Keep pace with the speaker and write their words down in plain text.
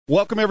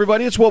Welcome,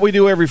 everybody. It's what we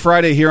do every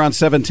Friday here on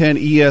 710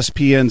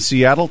 ESPN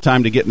Seattle.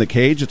 Time to get in the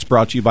cage. It's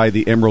brought to you by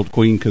the Emerald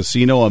Queen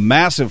Casino. A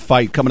massive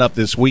fight coming up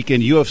this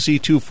weekend.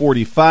 UFC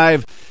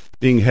 245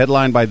 being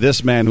headlined by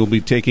this man who will be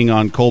taking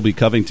on Colby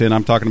Covington.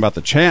 I'm talking about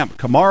the champ.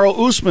 Kamaru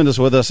Usman is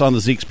with us on the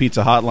Zeke's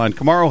Pizza Hotline.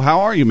 Kamaru, how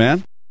are you,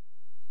 man?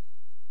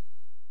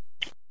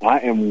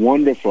 I am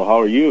wonderful. How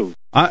are you?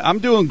 I'm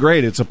doing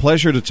great. It's a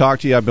pleasure to talk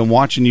to you. I've been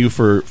watching you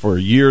for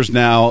years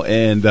now,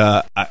 and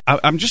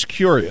I'm just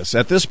curious.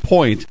 At this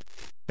point,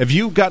 have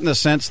you gotten a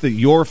sense that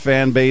your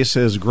fan base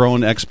has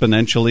grown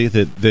exponentially,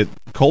 that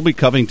Colby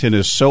Covington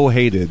is so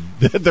hated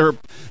that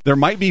there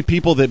might be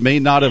people that may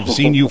not have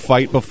seen you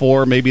fight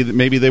before, maybe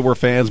they were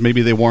fans,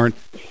 maybe they weren't,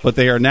 but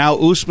they are now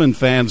Usman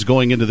fans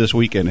going into this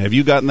weekend. Have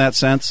you gotten that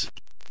sense?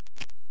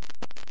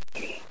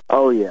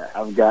 Oh, yeah.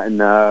 I've gotten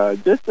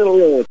just a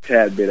little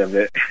tad bit of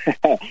it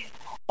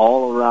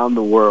all around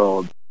the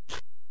world.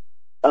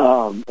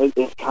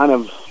 It's kind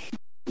of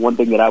one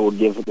thing that I will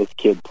give this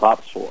kid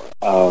props for.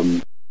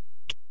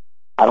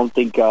 I don't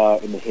think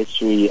in the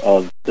history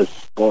of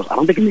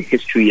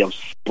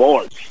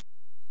sports,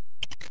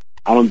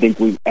 I don't think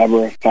we've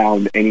ever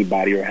found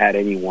anybody or had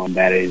anyone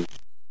that is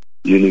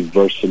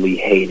universally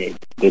hated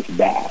this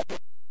bad.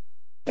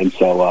 And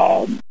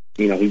so,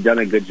 he's done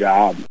a good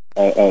job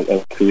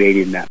of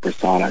creating that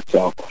persona.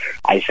 So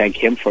I thank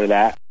him for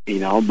that,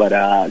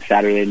 but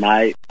Saturday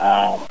night,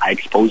 I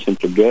exposed him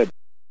for good.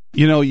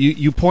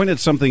 You pointed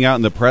something out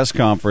in the press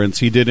conference.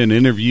 He did an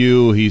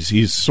interview.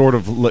 He's sort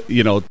of,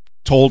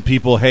 told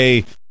people,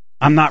 hey,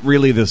 I'm not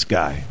really this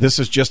guy. This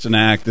is just an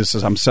act.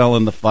 I'm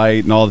selling the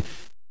fight and all.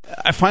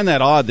 I find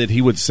that odd that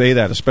he would say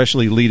that,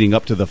 especially leading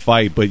up to the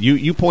fight. But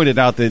you pointed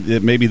out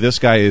that maybe this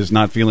guy is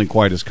not feeling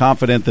quite as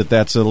confident,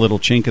 that's a little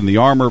chink in the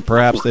armor,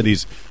 perhaps, that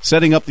he's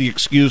setting up the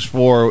excuse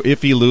for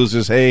if he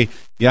loses, hey,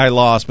 yeah, I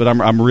lost, but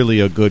I'm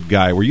really a good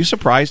guy. Were you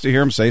surprised to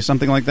hear him say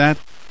something like that?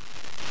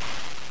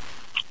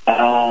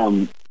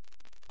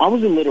 I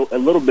was a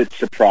little bit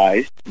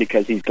surprised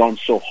because he's gone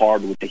so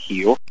hard with the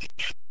heel.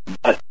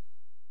 But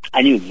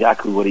I knew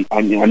exactly what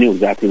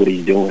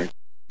he's doing.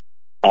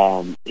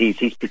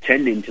 He's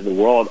pretending to the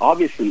world.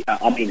 Obviously,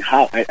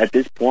 how at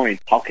this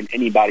point, how can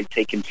anybody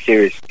take him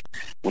seriously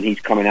when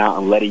he's coming out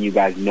and letting you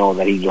guys know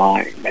that he's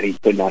lying, that he's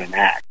putting on an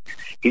act?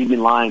 He's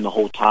been lying the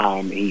whole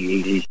time.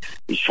 He's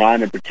trying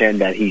to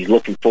pretend that he's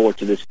looking forward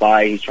to this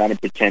fight. He's trying to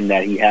pretend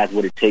that he has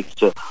what it takes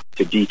to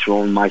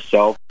dethrone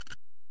myself.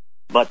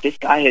 But this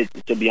guy has,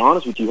 to be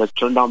honest with you, has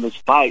turned down this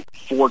fight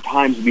 4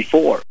 times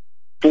before.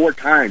 4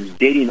 times,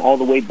 dating all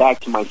the way back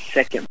to my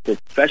second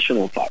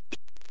professional fight.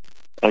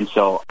 And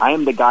so I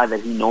am the guy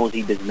that he knows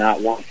he does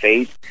not want to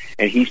face,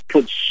 and he's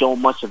put so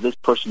much of this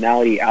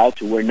personality out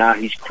to where now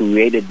he's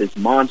created this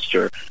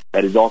monster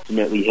that is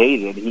ultimately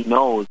hated. He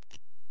knows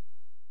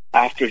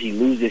after he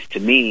loses to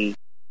me,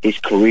 his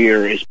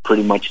career is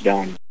pretty much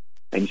done.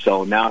 And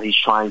so now he's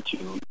trying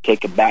to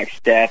take a back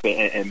step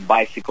and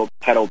bicycle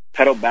pedal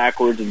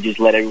backwards and just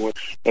let everyone,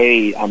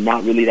 hey, I'm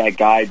not really that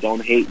guy.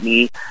 Don't hate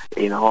me.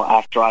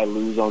 After I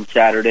lose on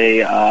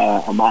Saturday,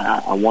 I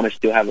want to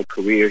still have a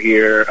career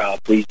here.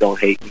 Please don't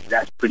hate me.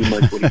 That's pretty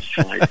much what he's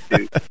trying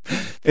to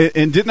do.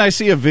 And didn't I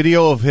see a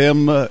video of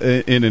him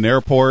in an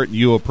airport,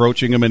 you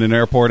approaching him in an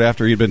airport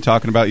after he'd been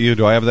talking about you?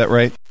 Do I have that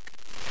right?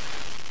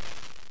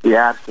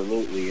 Yeah,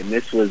 absolutely. And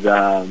this was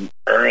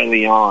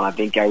early on. I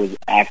think I was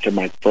after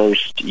my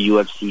first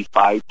UFC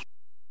fight,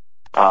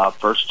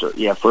 first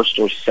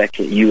or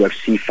second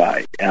UFC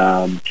fight.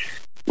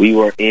 We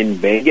were in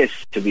Vegas,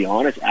 to be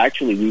honest.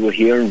 Actually, we were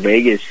here in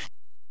Vegas,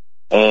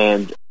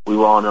 and we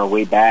were on our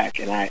way back.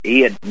 And he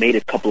had made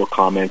a couple of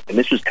comments, and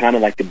this was kind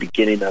of like the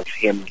beginning of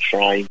him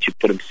trying to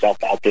put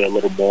himself out there a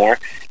little more.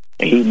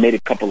 And he made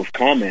a couple of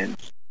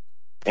comments.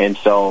 And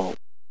so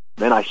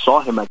then I saw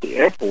him at the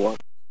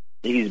airport.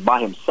 He's by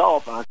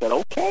himself, and I said,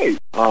 okay,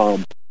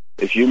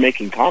 if you're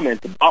making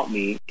comments about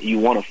me, you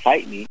want to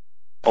fight me,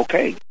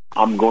 okay,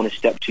 I'm going to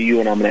step to you,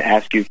 and I'm going to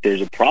ask you if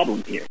there's a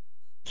problem here.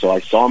 So I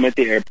saw him at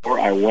the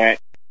airport. I went,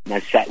 and I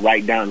sat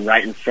right down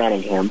right in front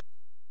of him,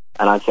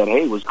 and I said,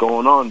 hey, what's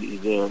going on?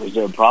 Is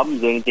there a problem?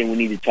 Is there anything we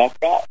need to talk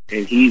about?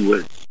 And he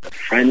was the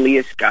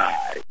friendliest guy.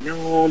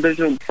 No, there's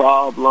no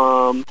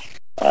problem.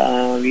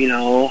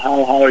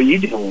 How are you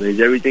doing? Is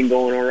everything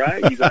going all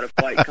right? You got a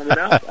fight coming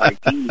up?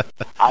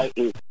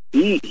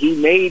 He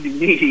made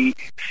me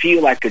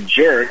feel like a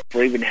jerk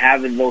for even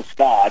having those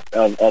thoughts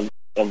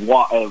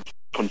of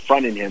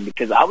confronting him,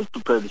 because I was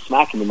prepared to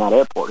smack him in that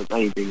airport if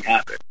anything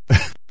happened.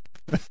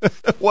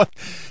 What?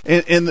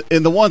 And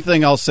the one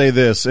thing I'll say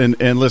this, and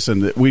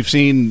listen, we've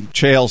seen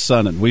Chael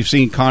Sonnen, we've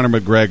seen Conor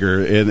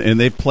McGregor, and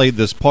they've played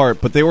this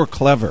part, but they were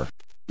clever.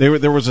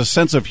 There was a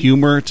sense of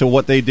humor to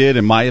what they did,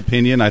 in my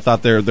opinion. I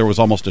thought there was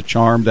almost a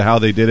charm to how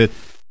they did it,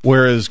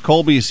 whereas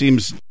Colby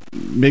seems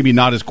maybe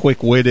not as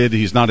quick-witted.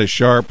 He's not as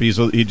sharp. He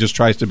just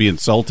tries to be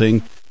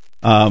insulting.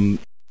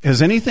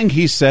 Has anything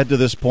he said to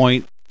this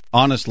point,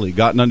 honestly,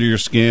 gotten under your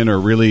skin or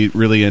really,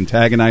 really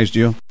antagonized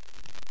you?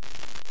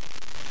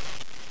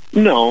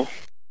 No.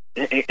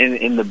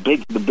 And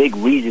the big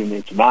reason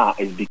it's not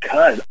is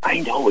because I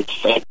know it's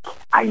fake.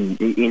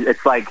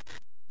 It's like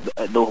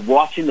the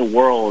watching the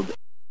world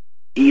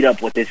eat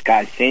up what this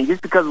guy's saying,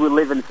 just because we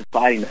live in a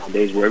society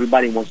nowadays where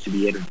everybody wants to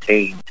be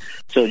entertained.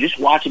 So just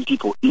watching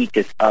people eat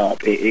this up,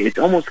 it's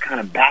almost kind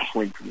of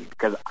baffling to me,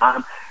 because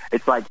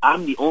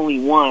I'm the only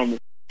one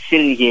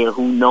sitting here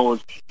who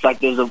knows. It's like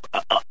there's a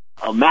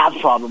math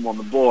problem on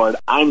the board.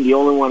 I'm the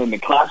only one in the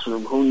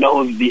classroom who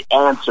knows the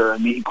answer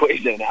and the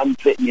equation. I'm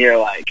sitting here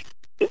like,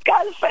 this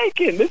guy's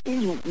faking. This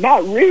is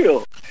not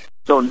real.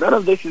 So none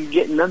of this is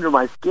getting under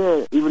my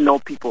skin, even though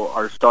people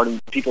are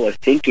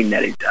thinking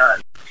that it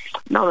does.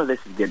 None of this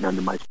is getting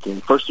under my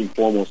skin. First and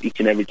foremost, each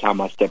and every time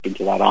I step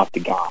into that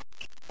octagon,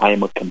 I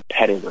am a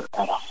competitor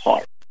at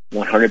heart,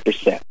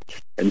 100%.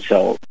 And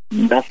so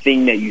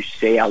nothing that you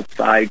say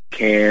outside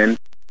is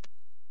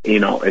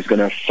going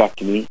to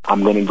affect me.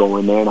 I'm going to go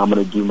in there and I'm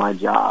going to do my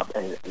job,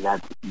 and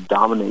that's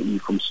dominate you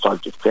from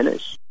start to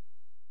finish.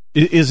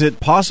 Is it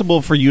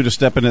possible for you to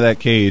step into that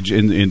cage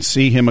and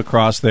see him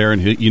across there,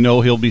 and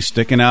he'll be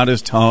sticking out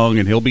his tongue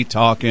and he'll be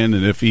talking,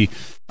 and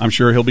I'm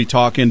sure he'll be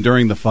talking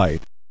during the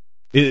fight.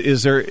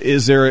 Is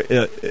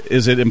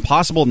it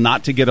impossible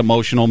not to get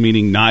emotional,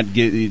 meaning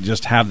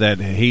just have that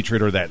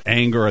hatred or that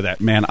anger or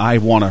that, man, I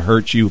want to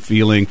hurt you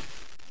feeling?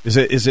 Is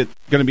it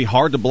going to be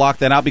hard to block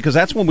that out? Because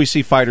that's when we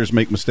see fighters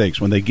make mistakes,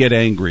 when they get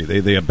angry,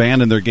 they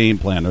abandon their game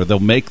plan, or they'll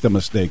make the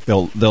mistake.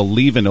 They'll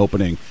leave an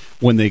opening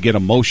when they get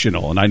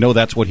emotional, and I know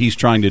that's what he's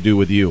trying to do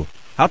with you.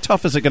 How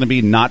tough is it going to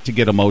be not to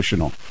get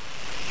emotional?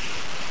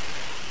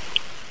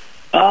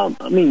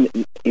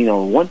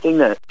 One thing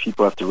that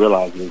people have to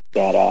realize is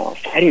that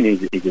fighting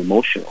is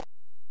emotional.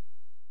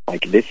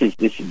 Like this is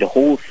the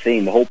whole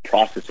thing, the whole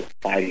process of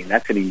fighting.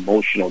 That's an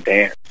emotional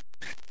dance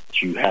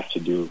that you have to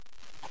do.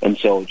 And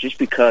so just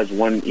because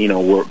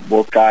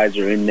both guys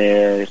are in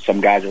there,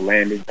 some guys are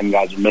landing, some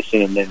guys are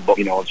missing, and then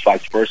it's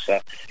vice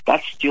versa,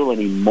 that's still an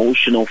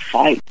emotional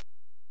fight.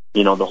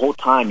 The whole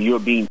time you're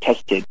being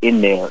tested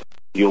in there.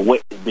 Your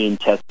wit is being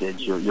tested.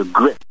 Your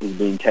grip is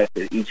being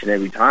tested each and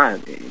every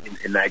time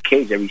in that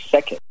cage, every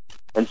second.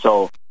 And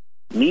so,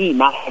 me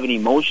not having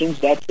emotions,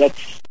 that's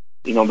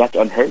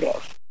unheard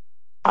of.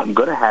 I'm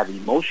gonna have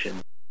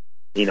emotions.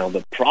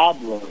 The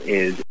problem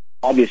is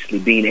obviously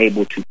being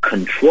able to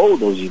control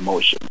those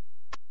emotions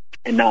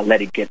and not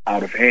let it get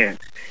out of hand.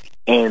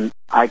 And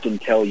I can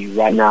tell you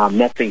right now,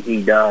 nothing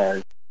he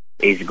does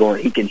is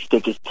going. He can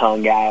stick his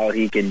tongue out.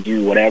 He can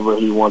do whatever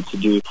he wants to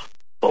do.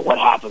 But what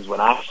happens when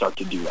I start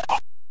to do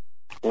that?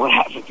 What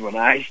happens when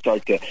I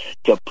start to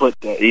put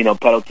the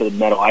pedal to the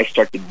metal? I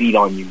start to beat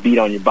on you, beat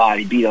on your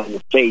body, beat on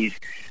your face.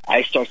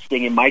 I start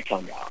stinging my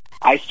tongue out.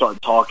 I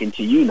start talking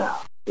to you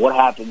now. What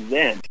happens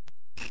then?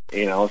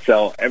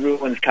 So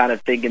everyone's kind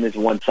of thinking it's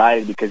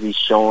one-sided because he's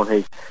showing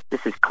his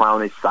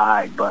clownish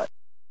side. But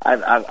I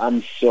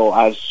have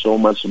so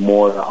much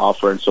more to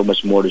offer and so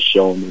much more to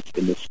show in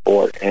this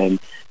sport. And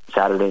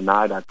Saturday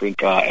night, I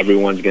think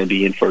everyone's going to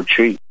be in for a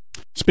treat.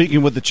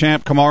 Speaking with the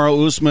champ,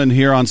 Kamaru Usman,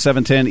 here on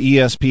 710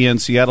 ESPN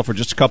Seattle for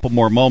just a couple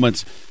more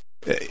moments.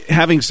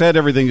 Having said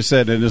everything you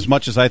said, and as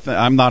much as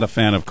I'm not a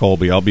fan of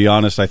Colby, I'll be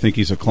honest, I think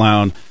he's a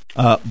clown.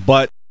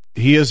 But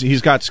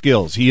he's got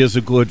skills. He is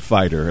a good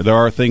fighter. There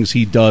are things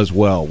he does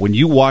well. When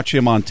you watch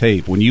him on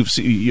tape,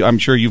 I'm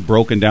sure you've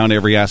broken down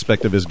every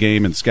aspect of his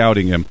game and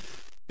scouting him.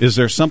 Is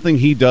there something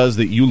he does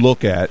that you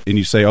look at and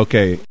you say,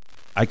 okay,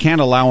 I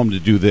can't allow him to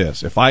do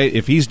this.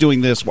 If he's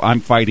doing this, I'm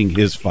fighting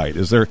his fight.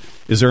 Is there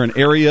an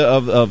area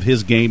of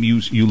his game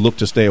you look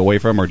to stay away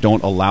from or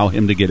don't allow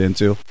him to get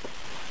into?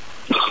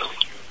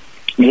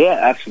 Yeah,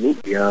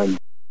 absolutely.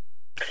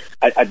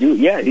 I do.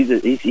 Yeah,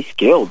 he's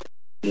skilled.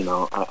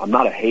 I'm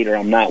not a hater.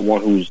 I'm not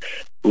one who's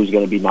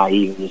going to be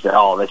naive and say,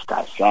 "Oh, this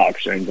guy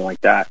sucks" or anything like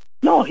that.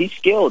 No, he's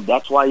skilled.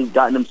 That's why he's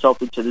gotten himself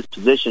into this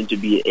position to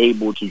be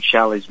able to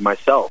challenge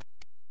myself.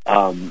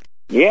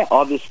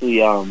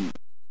 Obviously.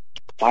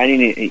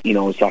 Fighting it,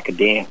 it's like a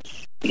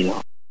dance,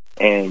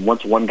 and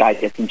once one guy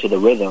gets into the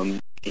rhythm,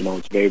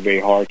 it's very, very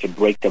hard to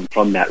break them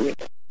from that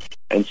rhythm.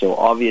 And so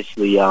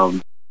obviously,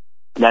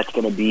 that's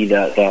going to be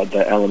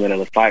the element of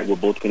the fight. We're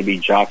both going to be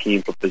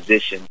jockeying for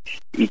position,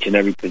 each and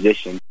every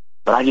position.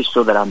 But I just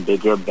feel that I'm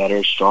bigger,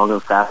 better, stronger,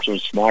 faster,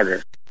 and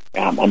smarter.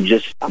 I'm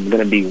going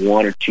to be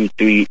 1 or 2,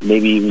 3,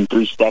 maybe even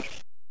 3 steps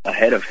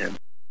ahead of him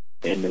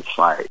in this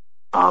fight.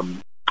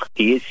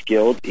 He is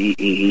skilled.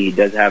 He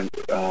does have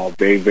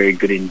very, very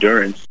good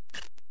endurance.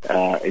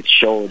 It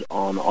showed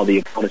on all the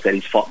opponents that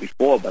he's fought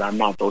before, but I'm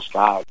not those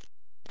guys.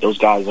 Those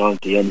guys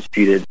aren't the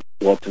undisputed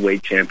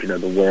welterweight champion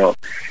of the world.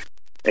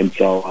 And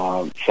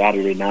so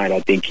Saturday night,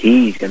 I think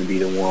he's going to be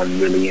the one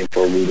really in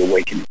for a rude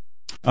awakening.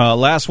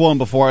 Last one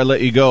before I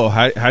let you go.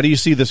 How do you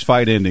see this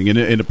fight ending?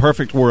 In a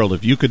perfect world,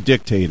 if you could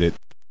dictate it,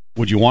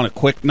 would you want a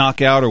quick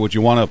knockout or would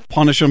you want to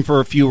punish him for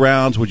a few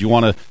rounds? Would you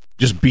want to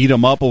just beat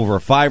him up over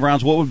 5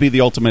 rounds? What would be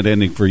the ultimate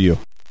ending for you?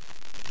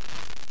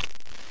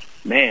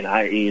 Man,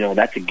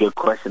 that's a good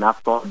question. I've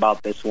thought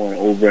about this one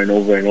over and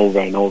over and over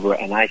and over,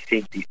 and I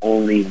think the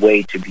only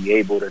way to be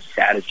able to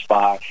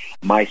satisfy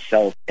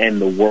myself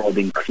and the world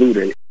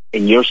included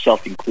and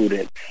yourself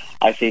included,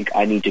 I think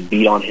I need to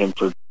beat on him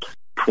for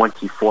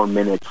 24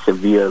 minutes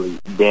severely,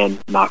 then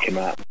knock him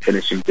out,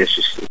 finish him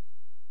viciously.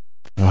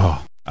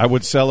 Oh, I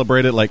would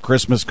celebrate it like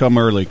Christmas come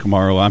early,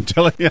 Kamaru. I'm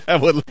telling you,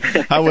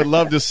 I would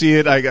love to see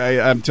it.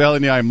 I'm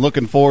telling you, I'm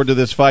looking forward to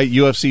this fight.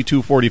 UFC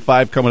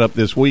 245 coming up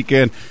this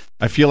weekend.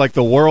 I feel like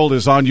the world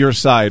is on your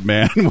side,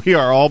 man. We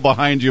are all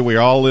behind you.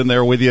 We're all in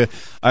there with you.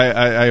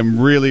 I am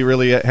really,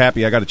 really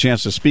happy I got a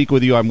chance to speak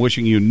with you. I'm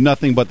wishing you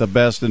nothing but the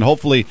best, and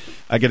hopefully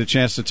I get a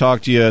chance to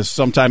talk to you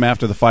sometime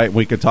after the fight.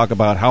 We could talk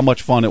about how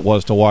much fun it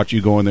was to watch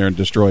you go in there and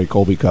destroy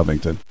Colby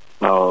Covington.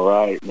 All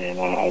right, man.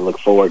 I look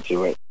forward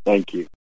to it. Thank you.